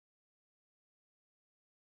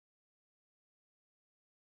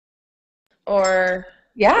or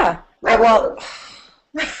Yeah. Well,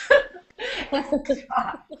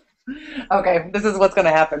 okay, this is what's going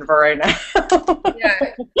to happen for right now. yeah,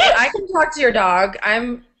 I can talk to your dog.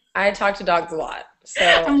 I talk to dogs a lot. So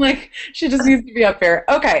I'm like, she just needs to be up here.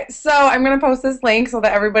 Okay, so I'm going to post this link so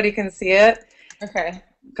that everybody can see it okay.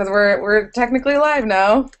 because we're technically live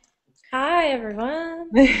now. Hi everyone.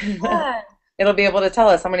 Hi. It'll be able to tell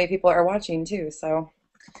us how many people are watching too. So,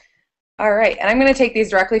 all right, and I'm going to take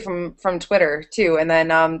these directly from Twitter too, and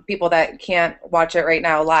then people that can't watch it right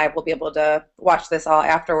now live will be able to watch this all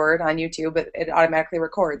afterward on YouTube. It automatically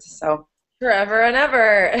records. So, Forever and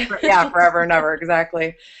ever. yeah, forever and ever,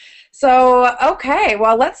 exactly. So, okay,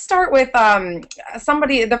 well, let's start with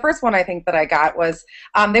somebody. The first one I think that I got was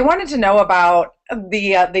they wanted to know about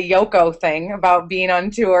the Yoko thing about being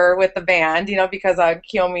on tour with the band. Because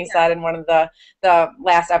Kiyomi said in one of the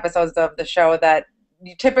last episodes of the show that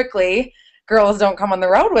typically girls don't come on the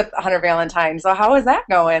road with Hunter Valentine. So, how is that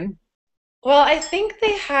going? Well, I think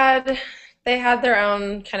they had their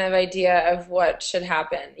own kind of idea of what should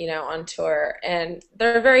happen, on tour, and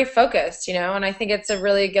they're very focused, and I think it's a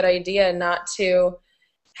really good idea not to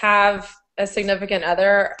have a significant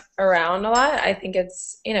other around a lot. I think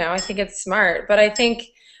it's smart, but I think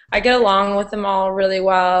I get along with them all really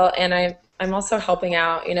well, and I'm also helping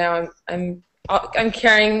out, I'm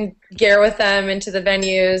carrying gear with them into the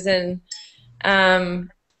venues, and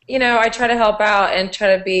I try to help out and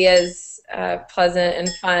try to be as pleasant and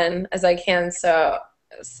fun as I can, so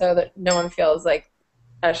that no one feels like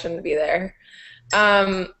I shouldn't be there.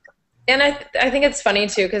 Um, and I think it's funny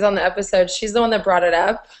too because on the episode she's the one that brought it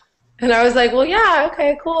up, and I was like, well, yeah,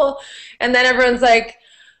 okay, cool. And then everyone's like,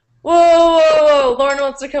 whoa, whoa, whoa, Lauren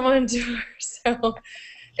wants to come on tour. So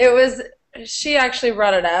it was she actually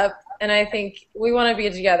brought it up, and I think we want to be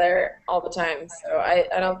together all the time. So I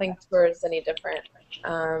don't think tour is any different.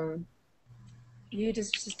 Um, you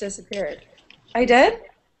just disappeared. I did?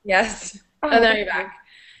 Yes. Oh, Oh, there thank you're you. back.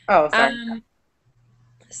 Oh, sorry.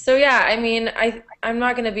 So yeah, I mean, I'm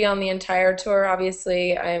not going to be on the entire tour.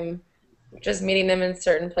 Obviously, I'm just meeting them in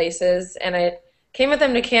certain places, and I came with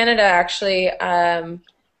them to Canada actually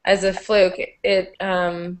as a fluke. It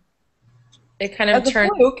kind of As a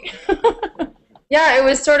turned. fluke. Yeah, it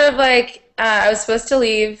was sort of like I was supposed to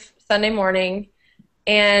leave Sunday morning,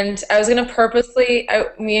 and I was gonna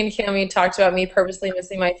me and Cami talked about me purposely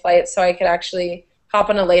missing my flight so I could actually hop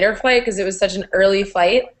on a later flight because it was such an early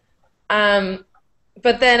flight. Um,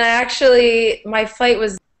 but then my flight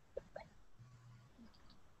was.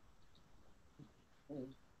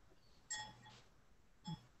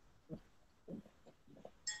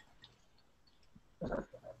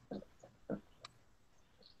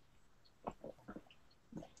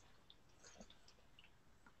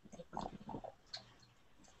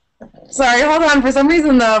 Sorry, hold on. For some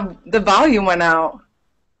reason, the volume went out.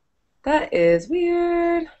 That is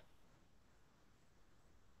weird.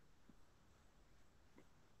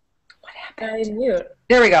 What I happened? mute.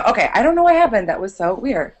 There we go. Okay, I don't know what happened. That was so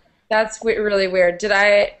weird. That's really weird.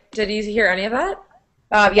 Did you hear any of that?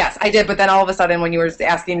 Yes, I did, but then all of a sudden, when you were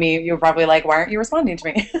asking me, you were probably like, "Why aren't you responding to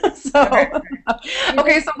me?" So, Okay. You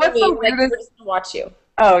okay. just So, hear what's me, the like we're weirdest? just gonna watch you.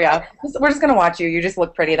 Oh yeah, we're just gonna watch you. You just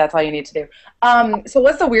look pretty. That's all you need to do. So,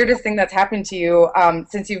 what's the weirdest thing that's happened to you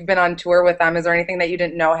since you've been on tour with them? Is there anything that you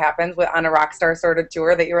didn't know happens on a rock star sort of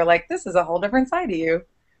tour that you were like, "This is a whole different side of you"?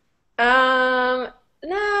 Um,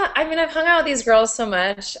 nah, I mean, I've hung out with these girls so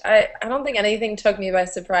much. I don't think anything took me by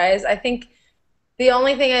surprise. I think the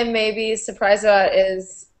only thing I may be surprised about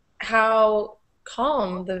is how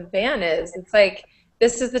calm the van is. It's like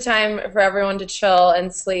this is the time for everyone to chill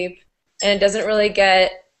and sleep, and it doesn't really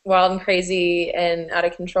get wild and crazy and out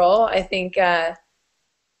of control. I think, after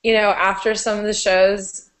some of the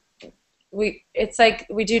shows, it's like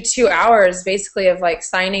we do 2 hours basically of like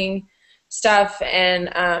signing stuff and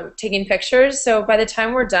taking pictures. So by the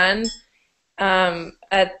time we're done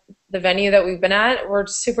at the venue that we've been at, we're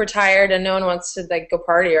super tired and no one wants to like go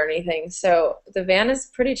party or anything. So the van is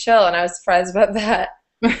pretty chill, and I was surprised about that.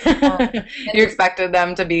 You And expected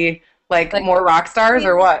them to be like like more rock stars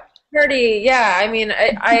or what? party, yeah. I mean,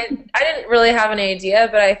 I didn't really have an idea,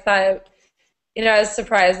 but I thought, I was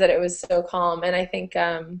surprised that it was so calm, and I think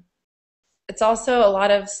it's also a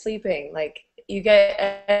lot of sleeping. Like you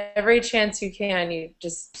get every chance you can, you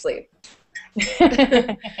just sleep.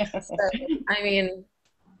 So, I mean,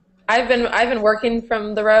 I've been working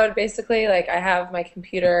from the road basically. Like I have my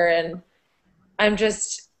computer, and I'm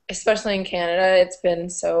just, especially in Canada, it's been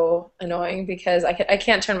so annoying because I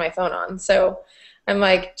can't turn my phone on. So I'm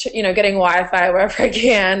like, getting Wi-Fi wherever I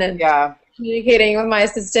can and Yeah. communicating with my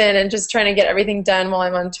assistant and just trying to get everything done while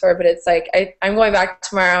I'm on tour. But it's like I'm going back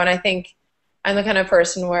tomorrow, and I think I'm the kind of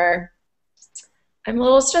person where I'm a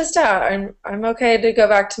little stressed out and I'm okay to go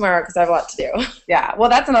back tomorrow because I have a lot to do. Yeah, well,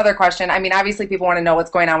 that's another question. I mean, obviously, people want to know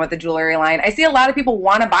what's going on with the jewelry line. I see a lot of people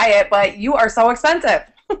want to buy it, but you are so expensive.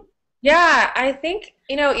 Yeah, I think,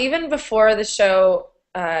 even before the show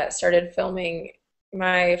started filming,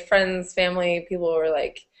 my friends, family, people were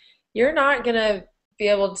like, you're not gonna be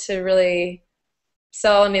able to really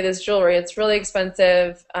sell any of this jewelry. It's really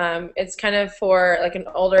expensive. It's kind of for like an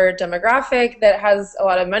older demographic that has a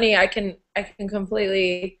lot of money. I can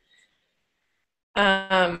completely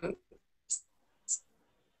um,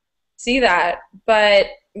 see that, but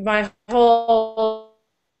my whole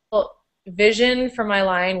vision for my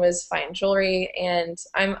line was fine jewelry, and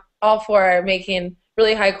I'm all for making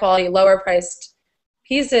really high quality, lower priced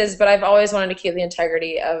pieces, but I've always wanted to keep the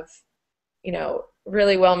integrity of,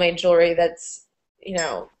 really well made jewelry that's,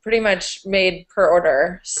 pretty much made per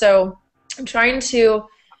order. So I'm trying to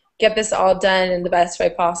get this all done in the best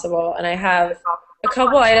way possible, and I have a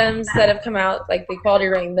couple items that have come out, like the quality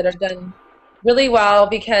ring, that have done really well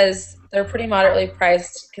because they're pretty moderately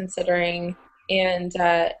priced considering. And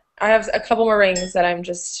I have a couple more rings that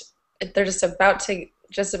they're just about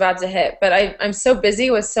to hit. But I'm so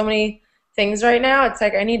busy with so many things right now. It's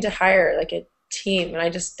like I need to hire like a team, and I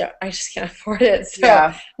just can't afford it. So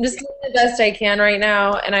Yeah. I'm just doing the best I can right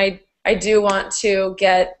now, and I do want to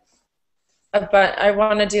get but I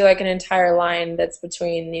want to do like an entire line that's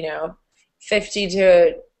between, 50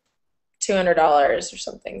 to $200 or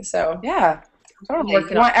something. So Yeah, I'm totally.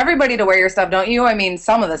 working You on. want everybody to wear your stuff, don't you? I mean,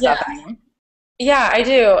 some of the stuff Yeah, anyway. yeah, I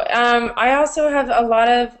do. I also have a lot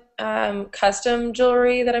of custom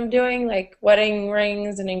jewelry that I'm doing, like wedding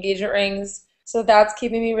rings and engagement rings. So that's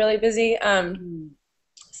keeping me really busy. Mm.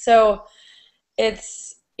 So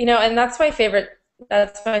and that's my favorite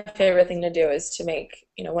thing to do is to make,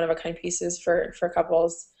 one of a kind pieces for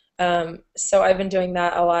couples. So I've been doing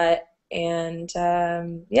that a lot, and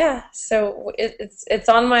yeah, so it's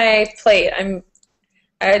on my plate.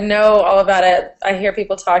 I know all about it. I hear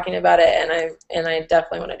people talking about it, and I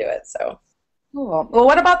definitely want to do it. So, Cool. Well,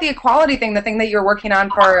 what about the equality thing, the thing that you're working on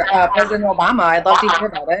for President Obama? I'd love to hear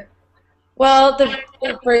about it. well,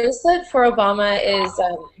 the bracelet for Obama is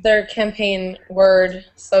their campaign word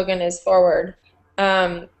slogan is forward.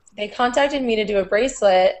 They contacted me to do a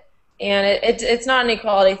bracelet, and it's not an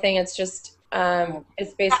equality thing. It's just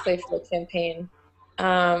it's basically for the campaign.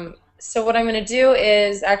 So what I'm going to do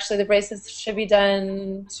is actually the bracelets should be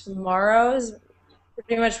done tomorrow. Is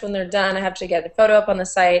pretty much when they're done. I have to get the photo up on the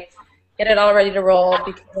site, get it all ready to roll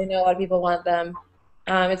because I know a lot of people want them.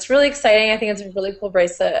 It's really exciting. I think it's a really cool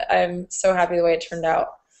bracelet. I'm so happy the way it turned out.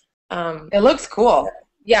 Um, It looks cool.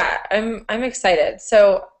 yeah, I'm excited.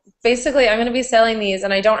 So basically, I'm going to be selling these,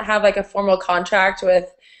 and I don't have like a formal contract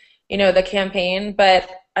with, the campaign, but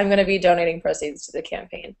I'm going to be donating proceeds to the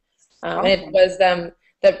campaign. And it Awesome. was them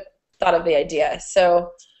that thought of the idea.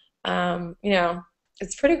 So,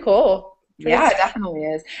 it's pretty cool. Pretty Yeah, it exciting. definitely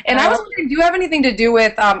is. And I was Um, wondering, do you have anything to do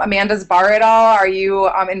with Amanda's bar at all? Are you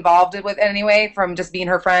involved with it in any way from just being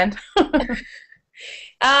her friend?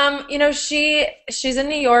 she's in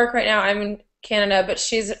New York right now. I'm in Canada, but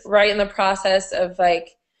she's right in the process of like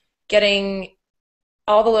getting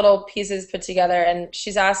all the little pieces put together, and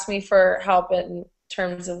she's asked me for help in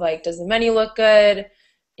terms of like, does the menu look good?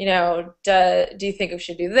 Do you think we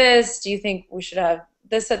should do this? Do you think we should have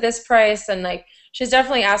this at this price? And like, she's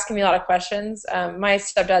definitely asking me a lot of questions. My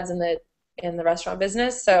stepdad's in the restaurant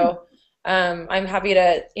business, so I'm happy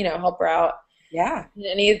to help her out. Yeah.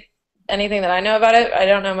 Anything that I know about it, I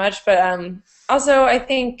don't know much, but also I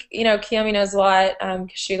think Kiyomi knows a lot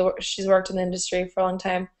because she's worked in the industry for a long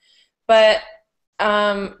time. But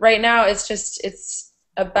right now, it's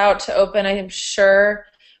about to open. I'm sure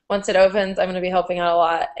once it opens, I'm going to be helping out a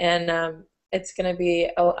lot, and it's going to be.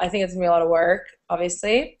 I think it's going to be a lot of work,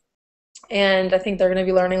 obviously, and I think they're going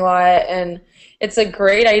to be learning a lot. And it's a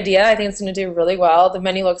great idea. I think it's going to do really well. The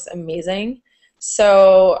menu looks amazing,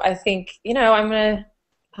 so I think I'm going to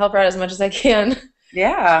help her out as much as I can.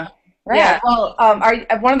 Yeah. Right. Yeah. Well,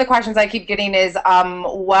 one of the questions I keep getting is,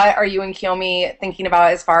 what are you and Kiyomi thinking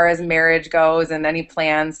about as far as marriage goes, and any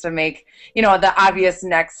plans to make, the obvious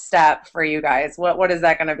next step for you guys? What is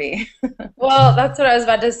that going to be? Well, that's what I was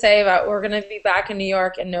about to say about we're going to be back in New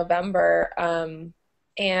York in November.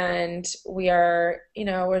 And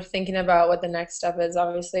we're thinking about what the next step is.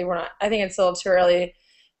 Obviously, we're not, I think it's a little too early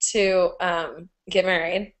to get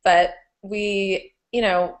married, but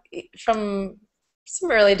from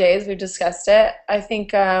some early days, we've discussed it. I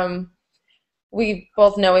think we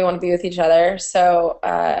both know we want to be with each other. So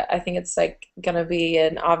I think it's like going to be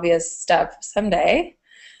an obvious step someday,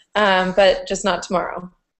 but just not tomorrow.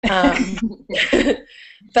 Um,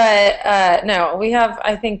 but no, we have,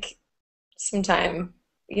 I think, some time.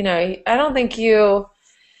 You know, I don't think you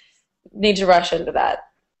need to rush into that.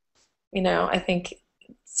 You know, I think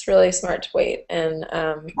it's really smart to wait. And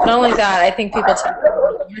not only that, I think people take it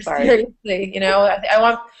more Sorry. seriously. You know,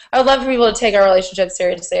 I would love for people to take our relationship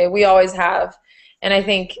seriously. We always have. And I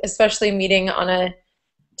think, especially meeting on a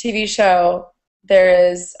TV show,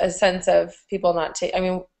 there is a sense of people not taking, I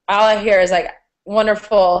mean, all I hear is like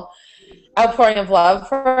wonderful outpouring of love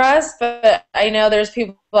for us, but I know there's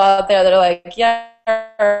people out there that are like, yeah,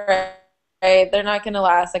 right, they're not going to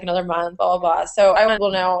last like another month, blah, blah, blah. So I want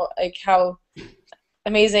people to know like how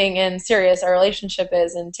amazing and serious our relationship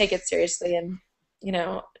is and take it seriously. And, you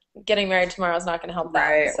know, getting married tomorrow is not going to help that.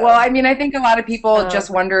 Right. Well, So, I mean, I think a lot of people um, just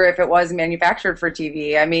wonder if it was manufactured for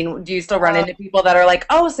TV. I mean, do you still run into people that are like,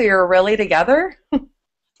 "Oh, so you're really together?"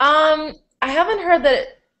 I haven't heard that.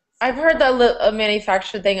 I've heard a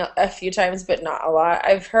manufactured thing a few times, but not a lot.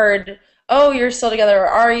 I've heard, "Oh, you're still together," or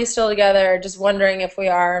 "Are you still together?" Just wondering if we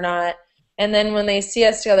are or not. And then when they see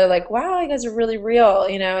us together, like, "Wow, you guys are really real."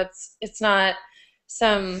 You know, it's not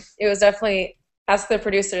some. It was definitely ask the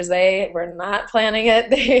producers. They were not planning it.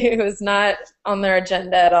 It was not on their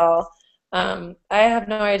agenda at all. I have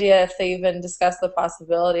no idea if they even discussed the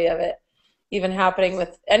possibility of it even happening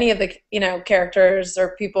with any of the characters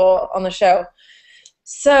or people on the show.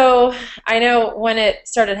 So I know when it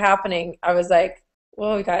started happening, I was like,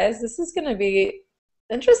 "Whoa, guys, this is going to be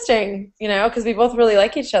interesting," because we both really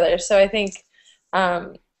like each other. So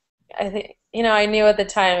um, I think, I knew at the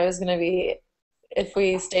time it was going to be, if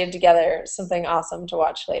we stayed together, something awesome to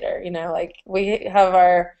watch later. Like we have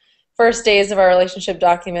our first days of our relationship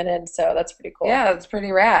documented, so that's pretty cool. Yeah, that's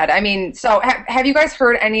pretty rad. I mean, so have you guys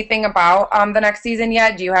heard anything about the next season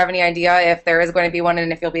yet? Do you have any idea if there is going to be one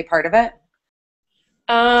and if you'll be part of it?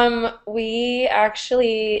 We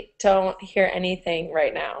actually don't hear anything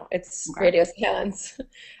right now. It's Okay. radio silence.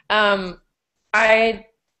 Um, I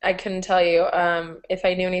I couldn't tell you. If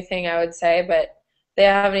I knew anything, I would say, but they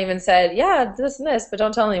haven't even said, yeah, this and this, but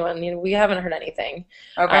don't tell anyone. We haven't heard anything.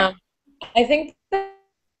 Okay. Um, I think the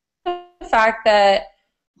fact that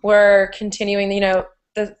we're continuing,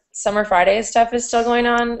 the Summer Fridays stuff is still going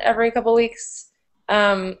on every couple weeks.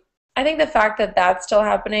 Um, I think the fact that that's still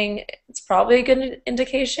happening, it's probably a good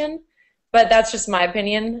indication, but that's just my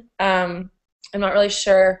opinion. I'm not really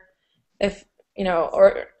sure if,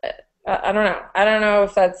 or I don't know. I don't know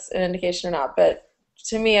if that's an indication or not, but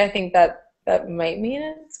to me, I think that might mean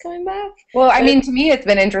it's coming back. Well, I But mean, to me, it's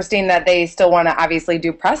been interesting that they still want to obviously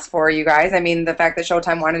do press for you guys. I mean, the fact that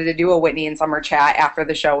Showtime wanted to do a Whitney and Summer chat after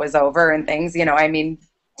the show was over and things, I mean,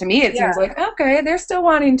 to me, it seems yeah, like, okay, they're still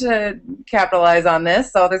wanting to capitalize on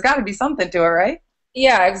this, so there's got to be something to it, right?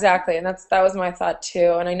 yeah, exactly, and that was my thought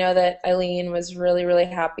too. And I know that Eileen was really, really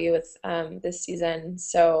happy with this season,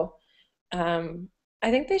 so um, I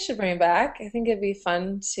think they should bring it back. I think it'd be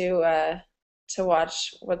fun to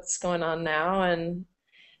watch what's going on now and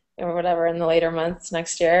or whatever in the later months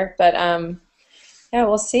next year. But yeah,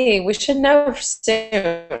 we'll see. We should know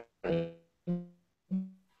soon.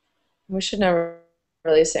 We should know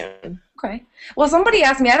really soon. Okay. Well, somebody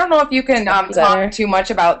asked me, I don't know if you can Is that talk fair? too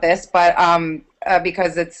much about this, but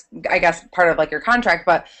because it's, I guess, part of like your contract,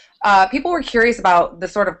 but people were curious about the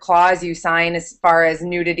sort of clause you sign as far as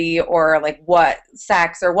nudity or like what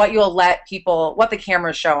sex or what you'll let people, what the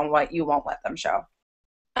cameras show and what you won't let them show.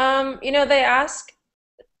 They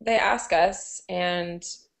ask us, and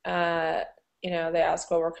they ask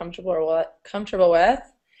what we're comfortable with.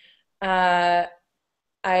 Uh,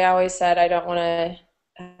 I always said I don't want to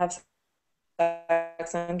have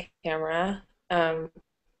sex on camera,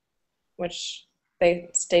 which they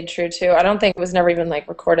stayed true to. I don't think it was never even like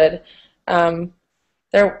recorded. Um,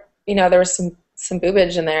 there was some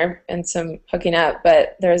boobage in there and some hooking up,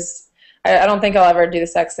 but I don't think I'll ever do the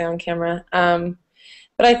sex thing on camera.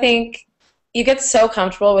 But I think you get so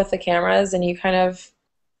comfortable with the cameras, and you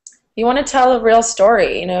want to tell a real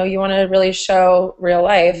story. You want to really show real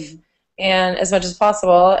life, Mhm. and as much as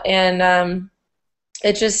possible, and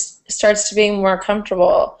it just starts to being more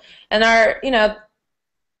comfortable. And our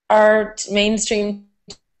mainstream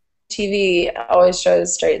TV always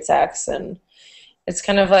shows straight sex, and it's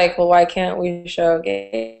kind of like, well, why can't we show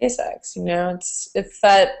gay sex? It's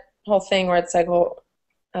that whole thing where it's like, well,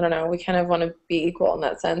 I don't know, we kind of want to be equal in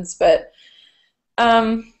that sense. But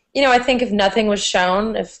I think if nothing was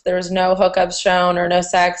shown, if there was no hookups shown or no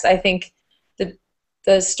sex, I think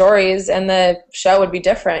the stories and the show would be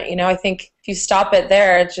different. I think if you stop it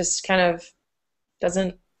there, it just kind of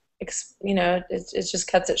doesn't, it just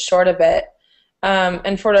cuts it short a bit.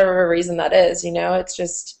 And for whatever reason that is, it's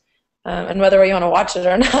just and whether you want to watch it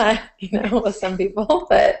or not, with some people.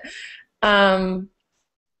 But um,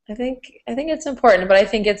 I think it's important, but I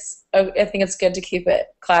think it's good to keep it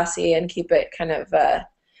classy and keep it kind of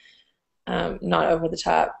not over the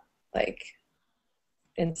top, like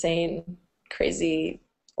insane, crazy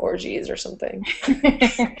orgies or something.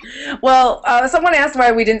 Well, someone asked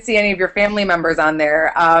why we didn't see any of your family members on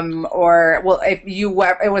there, or well, if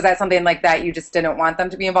was that something like that you just didn't want them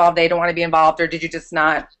to be involved, they don't want to be involved, or did you just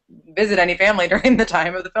not visit any family during the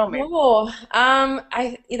time of the filming? No,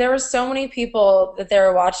 I there were so many people that they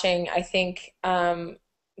were watching. I think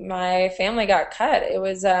my family got cut. It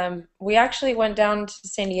was we actually went down to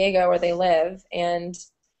San Diego where they live, and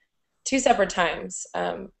two separate times.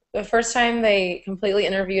 The first time they completely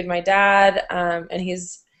interviewed my dad, and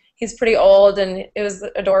he's pretty old, and it was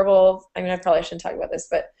adorable. I mean, I probably shouldn't talk about this,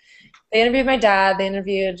 but they interviewed my dad. They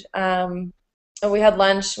interviewed. We had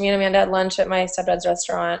lunch. Me and Amanda had lunch at my stepdad's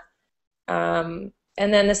restaurant. And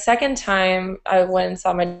then the second time, I went and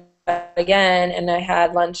saw my dad again, and I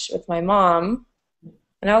had lunch with my mom.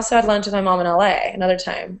 And I also had lunch with my mom in LA another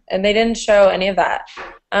time, and they didn't show any of that.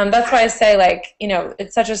 That's why I say, like,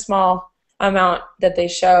 it's such a small amount that they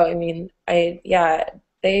show. I mean, yeah,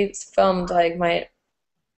 they filmed like my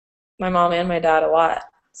mom and my dad a lot.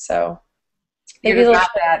 So You're maybe just they'll not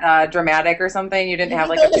that dramatic or something. You didn't have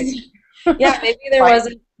like a big yeah, maybe there fight.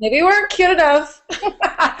 wasn't. Maybe we weren't cute enough.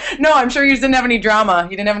 No, I'm sure you just didn't have any drama.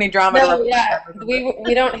 You didn't have any drama to No, represent yeah, or something.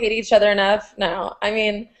 we don't hate each other enough. No, I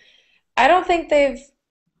mean, I don't think they've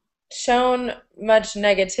shown much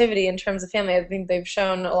negativity in terms of family. I think they've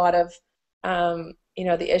shown a lot of,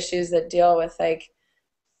 the issues that deal with like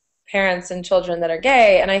parents and children that are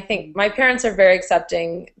gay. And I think my parents are very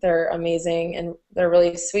accepting. They're amazing and they're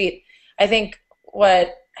really sweet. I think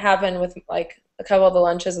what happened with like a couple of the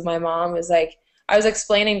lunches with my mom was like I was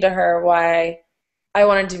explaining to her why I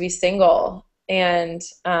wanted to be single and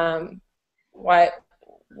why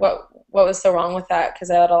what was so wrong with that because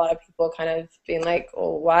I had a lot of people kind of being like,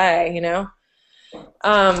 "Well, why?"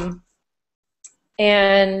 Um,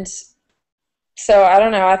 and so I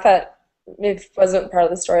don't know. I thought it wasn't part of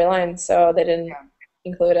the storyline, so they didn't Yeah.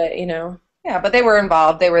 include it. Yeah, but they were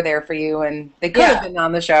involved. They were there for you, and they could have Yeah, been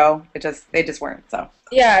on the show. They just weren't. So,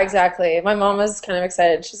 yeah, exactly. My mom was kind of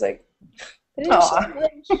excited. She's like, "They didn't show aw.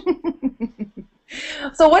 much."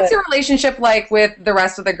 So, what's But your relationship like with the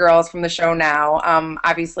rest of the girls from the show now?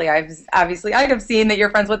 Obviously I have seen that you're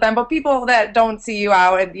friends with them, but people that don't see you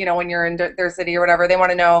out, and when you're in their city or whatever, they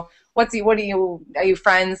want to know what do you are you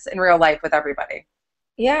friends in real life with everybody?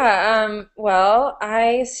 yeah, well,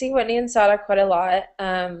 I see Whitney and Sada quite a lot.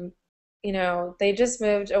 They just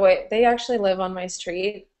moved away. They actually live on my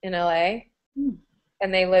street in LA, Hmm.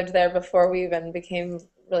 and they lived there before we even became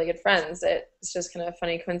really good friends. It's just kind of a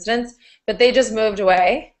funny coincidence. But they just moved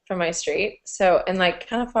away from my street, so and like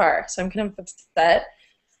kind of far. So I'm kind of upset.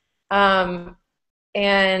 Um,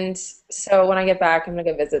 and so when I get back, I'm gonna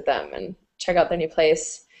go visit them and check out their new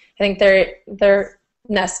place. I think they're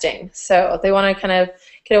nesting, so they want to kind of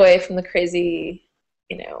get away from the crazy,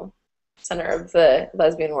 you know, center of the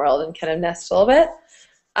lesbian world and kind of nest a little bit,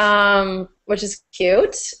 which is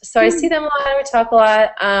cute. So I see them a lot. We talk a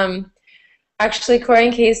lot. Actually, Corey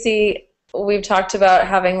and Casey, we've talked about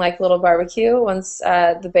having like a little barbecue once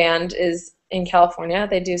the band is in California.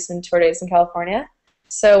 They do some tour dates in California.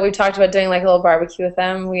 So we've talked about doing like a little barbecue with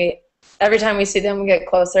them. We every time we see them, we get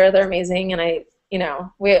closer. They're amazing, and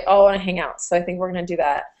we all want to hang out. So I think we're gonna do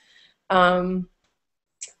that. Um,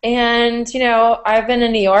 and I've been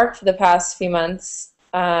in New York for the past few months.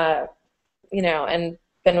 And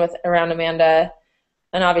been with around Amanda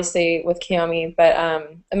and obviously with Kiyomi. But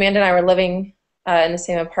Amanda and I were living in the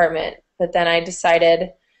same apartment. But then I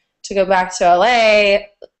decided to go back to LA,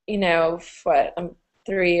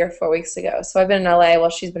 3 or 4 weeks ago. So I've been in LA while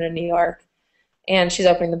she's been in New York, and she's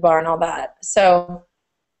opening the bar and all that. So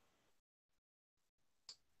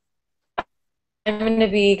I'm going to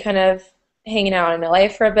be kind of hanging out in LA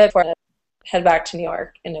for a bit before I head back to New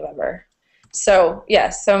York in November. So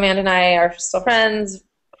yes, so Amanda and I are still friends.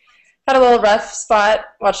 Had a little rough spot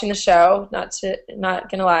watching the show, not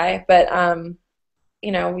gonna lie, but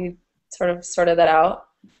we sort of sorted that out.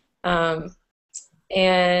 Um,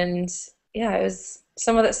 and yeah, it was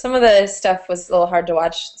some of the stuff was a little hard to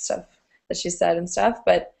watch, stuff that she said and stuff,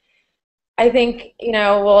 but I think,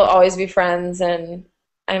 we'll always be friends and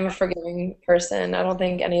I'm a forgiving person. I don't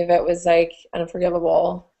think any of it was like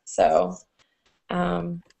unforgivable. So,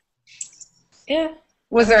 um, yeah.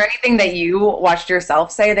 Was there anything that you watched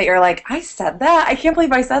yourself say that you're like, I said that? I can't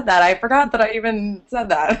believe I said that. I forgot that I even said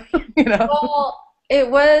that. Well,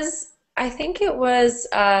 I think it was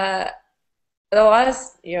a lot of,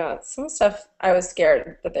 some stuff I was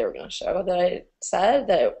scared that they were going to show that I said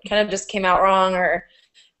that kind of just came out wrong or,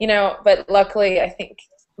 but luckily I think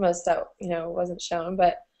most that, wasn't shown.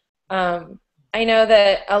 But I know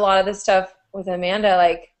that a lot of the stuff with Amanda,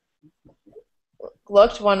 like,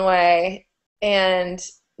 looked one way, and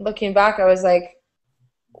looking back, I was like,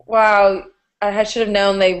 wow, I should have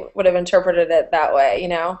known they would have interpreted it that way.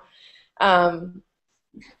 Um,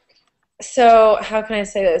 so how can I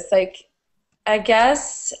say this? Like, I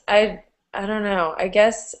guess I don't know. I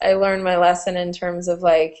guess I learned my lesson in terms of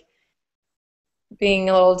like being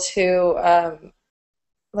a little too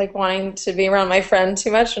like wanting to be around my friend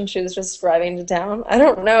too much when she was just driving to town. I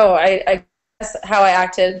don't know. I guess how I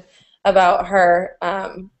acted about her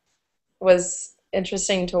was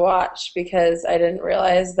interesting to watch because I didn't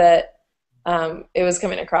realize that it was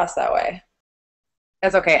coming across that way.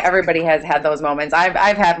 That's okay. Everybody has had those moments. I've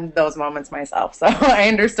had those moments myself, so I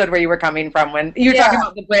understood where you were coming from when you were talking Yeah.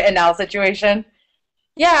 about the Brit and Elle situation.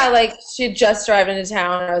 Yeah, like she just arrived into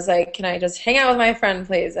town. I was like, "Can I just hang out with my friend,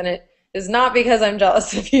 please?" And it is not because I'm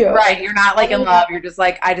jealous of you. Right. You're not like in Um, love. You're just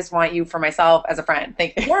like, I just want you for myself as a friend.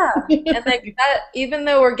 Thank yeah, and like you. that, even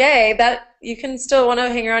though we're gay, that you can still want to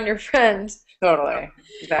hang around your friend. Totally.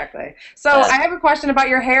 Exactly. So I But have a question about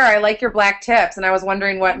your hair. I like your black tips, and I was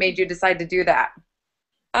wondering what made you decide to do that.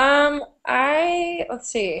 I let's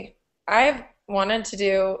see. I've wanted to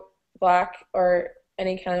do black or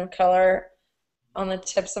any kind of color on the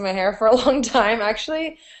tips of my hair for a long time.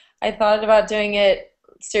 Actually, I thought about doing it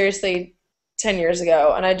seriously 10 years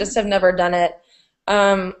ago, and I just have never done it.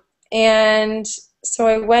 And so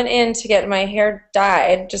I went in to get my hair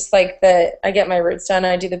dyed, just like I get my roots done,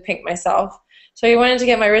 and I do the pink myself. So I went in to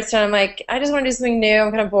get my roots done. I'm like, I just want to do something new.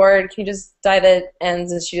 I'm kind of bored. Can you just dye the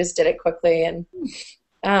ends? And she just did it quickly, and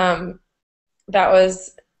um, that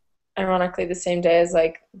was ironically the same day as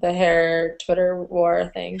like the hair Twitter war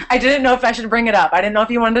thing. I didn't know if I should bring it up. I didn't know if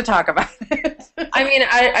you wanted to talk about it. I mean,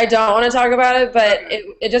 I don't want to talk about it, but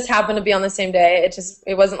it just happened to be on the same day.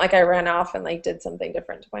 It wasn't like I ran off and like did something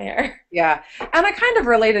different to my hair. Yeah. And I kind of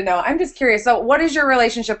related now. I'm just curious. So, what is your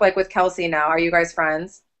relationship like with Kelsey now? Are you guys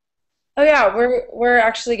friends? Oh yeah, we're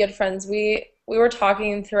actually good friends. We were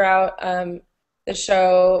talking throughout the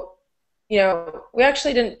show. We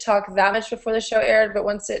actually didn't talk that much before the show aired, but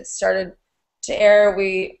once it started to air,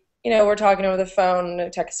 we're talking over the phone,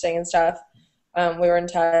 texting and stuff. We were in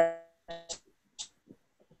touch,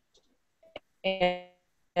 and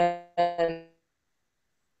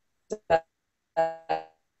uh,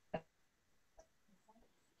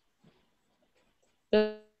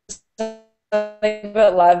 just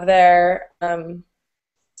but love there.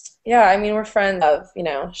 Yeah, I mean, we're friends.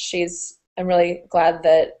 I'm really glad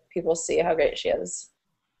that people see how great she is.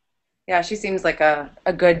 Yeah, she seems like a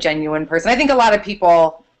good, genuine person. I think a lot of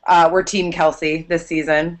people were Team Kelsey this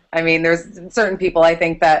season. I mean, there's certain people I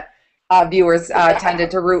think that viewers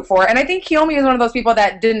tended to root for, and I think Kiyomi is one of those people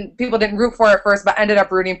that people didn't root for at first, but ended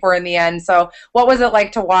up rooting for in the end. So, what was it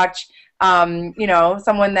like to watch,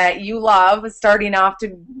 someone that you love starting off to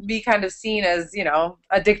be kind of seen as,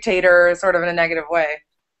 a dictator, sort of in a negative way?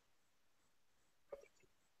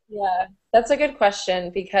 Yeah, that's a good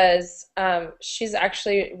question because she's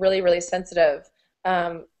actually really, really sensitive.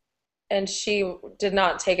 Um, and she did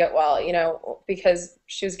not take it well, because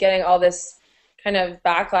she was getting all this kind of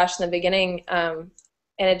backlash in the beginning, and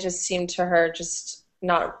it just seemed to her just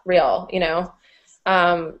not real, to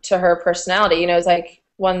her personality. It's like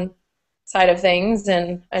one side of things,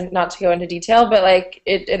 and not to go into detail, but like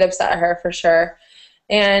it upset her for sure.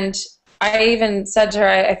 And I even said to her,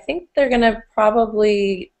 I think they're gonna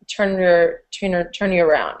probably turn you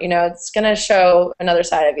around. It's gonna show another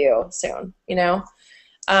side of you soon.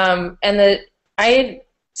 And I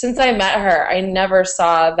since I met her, I never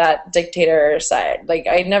saw that dictator side. Like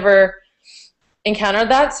I never encountered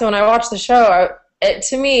that. So when I watched the show,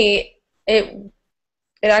 to me, it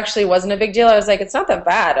actually wasn't a big deal. I was like, it's not that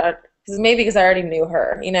bad. Maybe because I already knew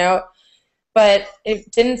her. But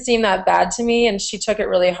it didn't seem that bad to me, and she took it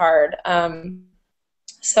really hard.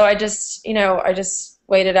 So I just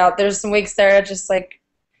waited out. There's some weeks there, just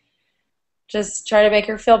try to make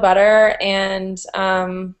her feel better, and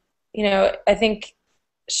I think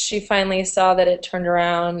she finally saw that it turned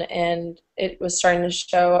around, and it was starting to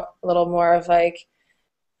show a little more of like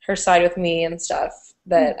her side with me and stuff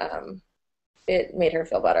that it made her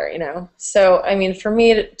feel better. So I mean, for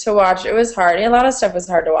me to watch, it was hard. A lot of stuff was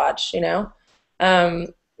hard to watch. Um,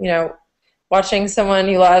 you know, Watching someone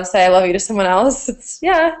you love say "I love you" to someone else,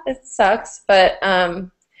 it sucks, but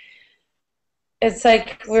it's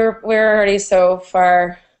like we're already so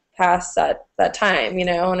far past that time, in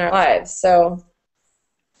our lives. So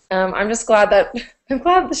I'm just glad that I'm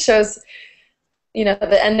glad the show's,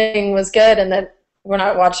 the ending was good and that we're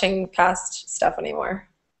not watching past stuff anymore.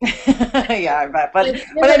 Yeah, I bet. But I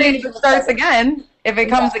Never mean, ending if it starts again, if it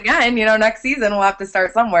Yeah. comes again, next season we'll have to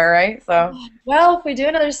start somewhere, right? So, Well, if we do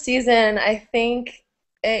another season, I think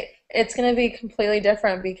it's going to be completely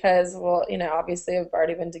different because, well, obviously we've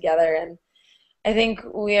already been together, and I think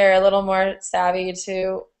we are a little more savvy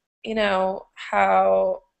to,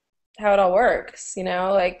 how it all works,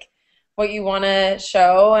 like what you want to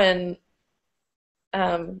show, and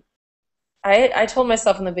um, I told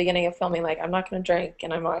myself in the beginning of filming, like, I'm not going to drink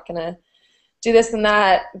and I'm not going to do this and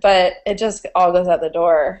that, but it just all goes out the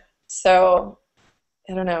door. So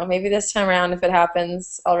I don't know. Maybe this time around, if it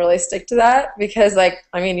happens, I'll really stick to that because, like,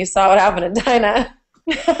 I mean, you saw what happened to Dinah.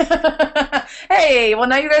 hey, well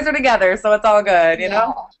now you guys are together, so it's all good, you Yeah.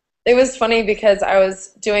 know? It was funny because I was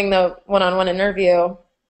doing the one-on-one interview,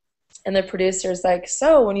 and the producer's like,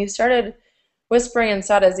 "So, when you started whispering in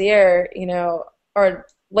Sada's ear, or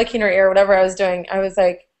licking her ear, whatever I was doing," I was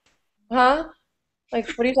like, "Huh? Like,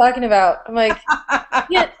 what are you talking about?"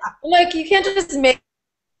 Yeah, I'm like, you can't just make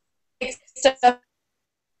stuff up.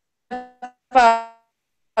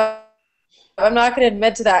 I'm not going to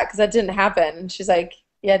admit to that because that didn't happen. And she's like,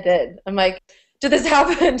 yeah, it did. I'm like, did this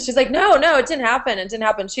happen? She's like, no, no, it didn't happen. It didn't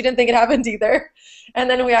happen. She didn't think it happened either. And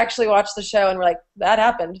then we actually watched the show and we're like, that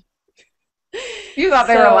happened. You thought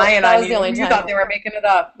they were So lying that on was the you. only You time. thought they were making it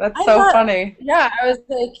up. That's I so thought, funny. yeah, I was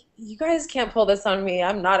like, you guys can't pull this on me.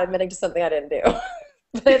 I'm not admitting to something I didn't do.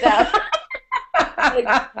 But it happened. Like,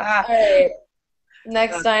 all right,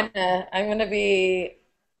 next time I'm going to be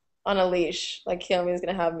on a leash. Like, Kiyomi's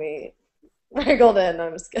going to have me wriggled in.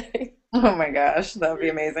 I'm just kidding. Oh my gosh, that would be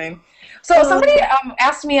amazing. So somebody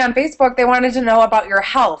asked me on Facebook, they wanted to know about your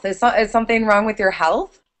health. Is something wrong with your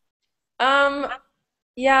health? Um,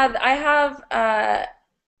 yeah, I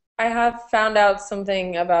have found out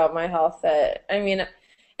something about my health that, I mean,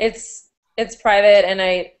 it's private, and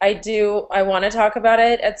I want to talk about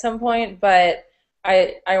it at some point, but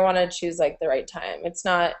I want to choose like the right time. It's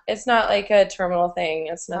not like a terminal thing.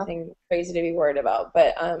 It's nothing crazy to be worried about,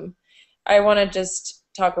 but I want to just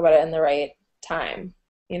talk about it in the right time,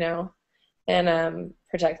 you know, and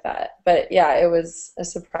protect that. But yeah, it was a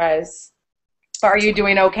surprise. So are you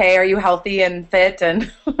doing okay? Are you healthy and fit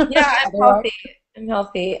and Yeah, I'm otherwise? healthy. I'm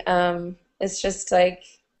healthy. It's just like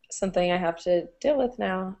something I have to deal with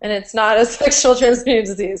now, and it's not a sexual transmitted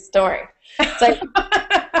disease. Don't worry. It's like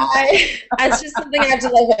it's just something I have to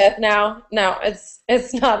live with now. No,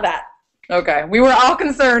 it's not that. Okay. We were all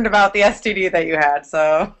concerned about the STD that you had,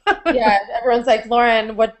 so Yeah, everyone's like,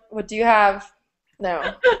 Lauren, what do you have? No,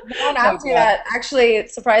 no one oh asked me God. that. Actually,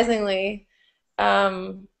 surprisingly,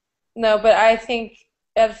 um, no. But I think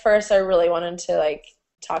at first I really wanted to like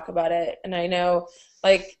talk about it, and I know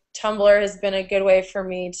like Tumblr has been a good way for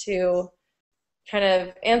me to kind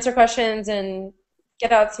of answer questions and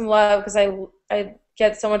get out some love because I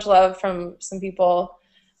get so much love from some people.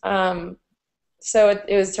 Um, so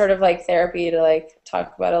it was sort of like therapy to like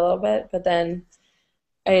talk about it a little bit, but then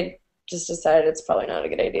I just decided it's probably not a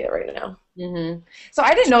good idea right now. hmm So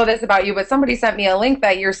I didn't know this about you, but somebody sent me a link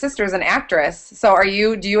that your sister's an actress. So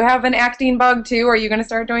do you have an acting bug too? Are you going to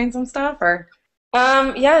start doing some stuff or?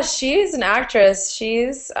 Yeah, she's an actress.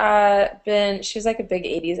 She's like a big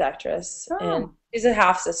 80s actress, and Oh. she's a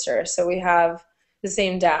half sister, so we have the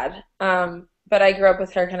same dad. But I grew up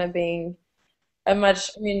with her kind of being I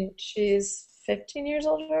mean, she's 15 years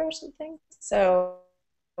older or something. So,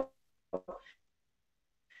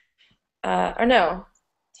 or no,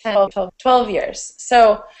 10, 12 years.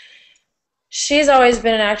 So she's always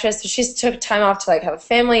been an actress. So she's took time off to like have a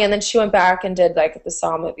family, and then she went back and did like the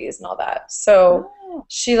Saw movies and all that. So Oh.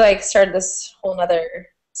 she like started this whole other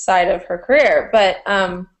side of her career. But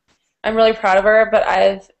I'm really proud of her. But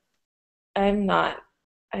I'm not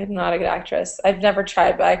I'm not a good actress. I've never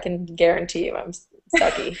tried, but I can guarantee you I'm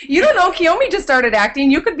sucky. You don't know. Kiyomi just started acting.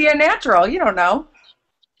 You could be a natural. You don't know.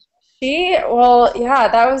 Well, yeah,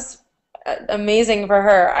 that was amazing for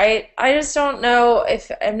her. I just don't know if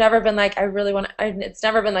I've never been like I really want to, it's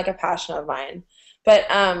never been like a passion of mine. But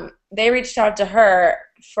they reached out to her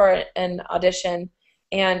for an audition,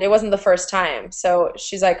 and it wasn't the first time. So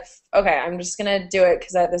she's like, okay, I'm just gonna do it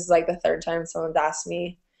because this is like the third time someone's asked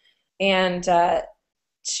me. And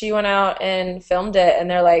she went out and filmed it, and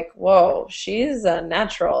they're like, whoa, she's a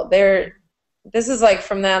natural. This is like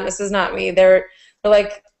from them. This is not me. They're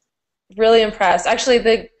like really impressed. Actually,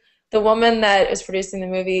 the woman that is producing the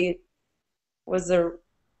movie was the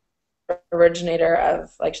originator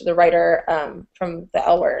of like the writer from the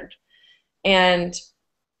L Word, and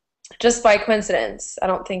just by coincidence, I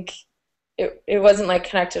don't think it wasn't like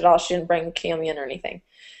connected at all. She didn't bring Kiyomi in or anything.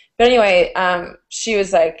 But anyway, she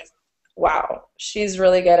was like, wow, she's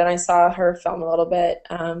really good. And I saw her film a little bit.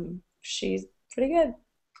 She's pretty good.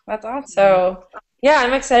 That's awesome. So yeah,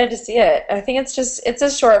 I'm excited to see it. I think it's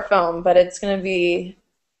a short film, but it's gonna be.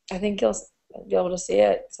 I think you'll be able to see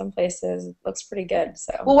it some places. It looks pretty good.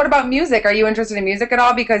 So Well, what about music? Are you interested in music at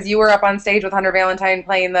all? Because you were up on stage with Hunter Valentine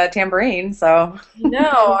playing the tambourine, so no,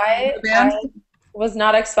 the I band. was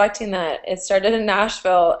not expecting that. It started in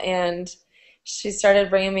Nashville, and she started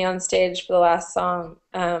bringing me on stage for the last song.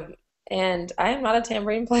 And I am not a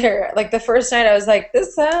tambourine player. Like the first night, I was like,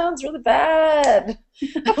 "This sounds really bad."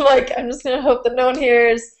 I'm like, "I'm just gonna hope that no one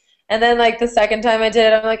hears." And then like the second time I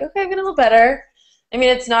did it, I'm like, "Okay, I'm getting a little better." I mean,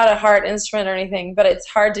 it's not a hard instrument or anything, but it's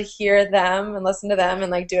hard to hear them and listen to them and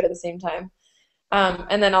like do it at the same time.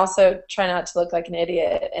 And then also try not to look like an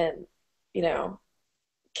idiot and, you know,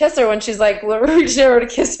 kiss her when she's like reaching over to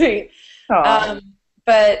kiss me. Oh.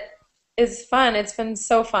 But it's fun. It's been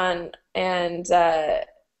so fun. And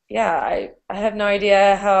yeah, I have no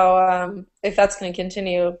idea how, if that's going to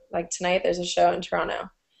continue. Like tonight, there's a show in Toronto.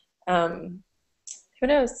 Um, who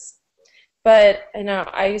knows? But I know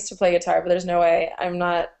I used to play guitar, but there's no way I'm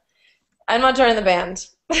not joining the band.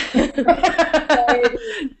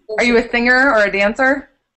 Are you a singer or a dancer?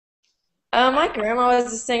 My grandma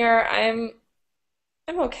was a singer. I'm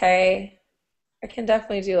okay. I can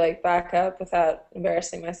definitely do like backup without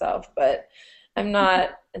embarrassing myself, but I'm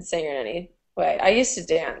not a singer in any way. I used to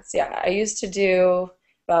dance, yeah. I used to do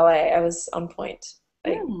ballet. I was on point,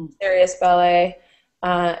 like Hmm. serious ballet,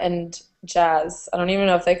 and jazz. I don't even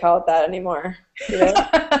know if they call it that anymore. Do they?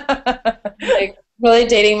 Like really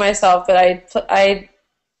dating myself, but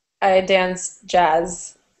I danced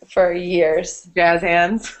jazz for years. Jazz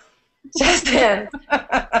hands. Jazz dance.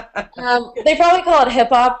 They probably call it hip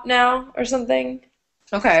hop now or something.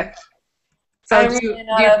 Okay. So I'm do you really do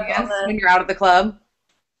not you up on dance the. when you're out at the club?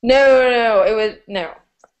 No, no, no. It was no,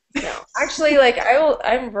 no. Actually, like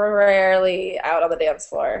I'm rarely out on the dance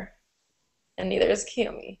floor, and neither is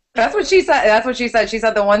Kiyomi. That's what she said. That's what she said. She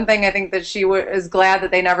said the one thing I think that she is glad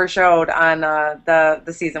that they never showed on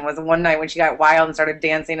the season was one night when she got wild and started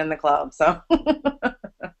dancing in the club. So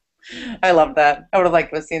I love that. I would have liked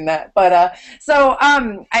to have seen that. But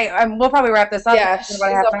I we'll probably wrap this up. Yeah, In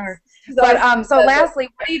about a half an hour. she's But always so says it. lastly,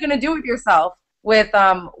 what are you going to do with yourself with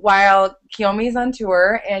while Kiyomi's on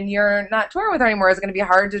tour and you're not touring with her anymore? Is it going to be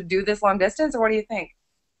hard to do this long distance, or what do you think?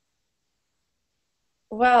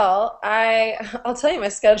 Well, I'll tell you my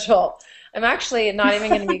schedule. I'm actually not even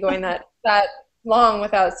going to be going that long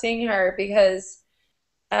without seeing her because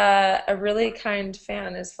a really kind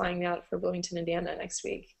fan is flying me out for Bloomington, Indiana next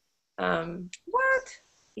week. Um, What?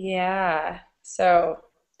 yeah, so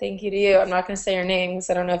thank you to you. I'm not going to say your name because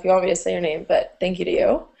I don't know if you want me to say your name, but thank you to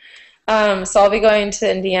you. So I'll be going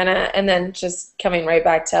to Indiana and then just coming right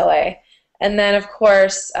back to LA. And then, of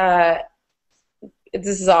course,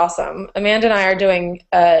 this is awesome. Amanda and I are doing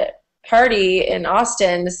a party in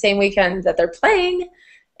Austin the same weekend that they're playing.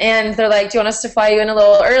 And they're like, "Do you want us to fly you in a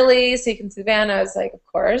little early so you can see the band?" I was like, "Of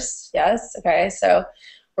course, yes, okay." So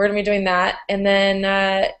we're gonna be doing that, and then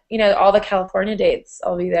all the California dates,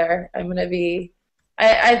 I'll be there. I'm gonna be.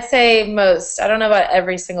 I'd say most. I don't know about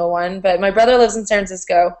every single one, but my brother lives in San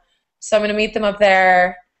Francisco, so I'm gonna meet them up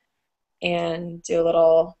there and do a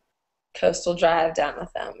little coastal drive down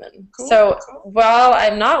with them. And Cool. so while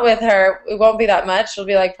I'm not with her, it won't be that much. It'll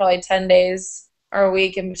be like probably 10 days or a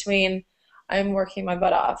week in between. I'm working my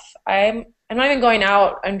butt off. I'm not even going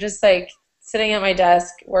out. I'm just like sitting at my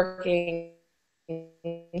desk working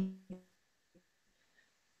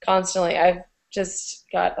constantly. I've just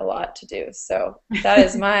got a lot to do. So that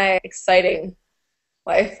is my exciting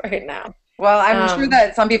life right now. Well, I'm sure Um,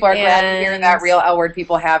 that some people are glad to hear and that real L word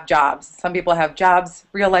people have jobs. Some people have jobs,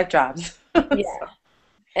 real life jobs. yeah,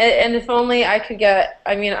 and if only I could get,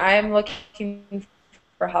 I mean, I am looking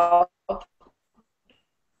for help,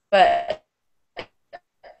 but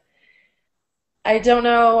I don't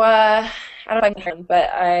know, I don't know if I can, but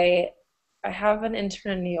I have an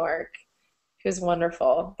intern in New York who's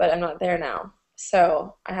wonderful, but I'm not there now.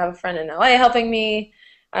 So I have a friend in LA helping me.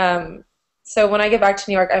 Um, so when I get back to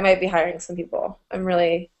New York, I might be hiring some people.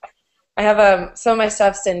 I have some of my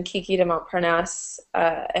stuff's in Kiki de Montparnasse,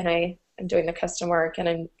 and I'm doing the custom work,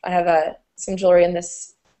 and I have some jewelry in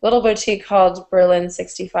this little boutique called Berlin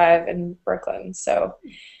 65 in Brooklyn. So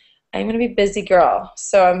I'm gonna be a busy girl.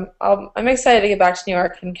 So I'm excited to get back to New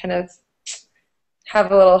York and kind of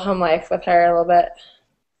have a little home life with her a little bit.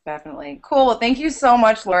 Definitely. Cool. Well, thank you so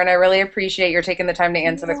much, Lauren. I really appreciate your taking the time to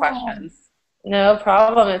answer the Yeah. questions. No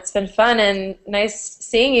problem. It's been fun and nice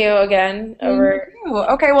seeing you again You over. too.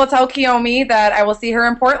 Okay, well, tell Kiyomi that I will see her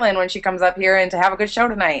in Portland when she comes up here and to have a good show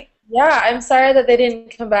tonight. Yeah, I'm sorry that they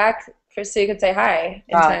didn't come back for so you could say hi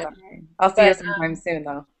in Oh, it's time. okay. I'll see her But sometime soon,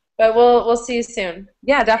 though. but we'll see you soon.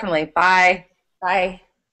 Yeah, definitely. Bye. Bye.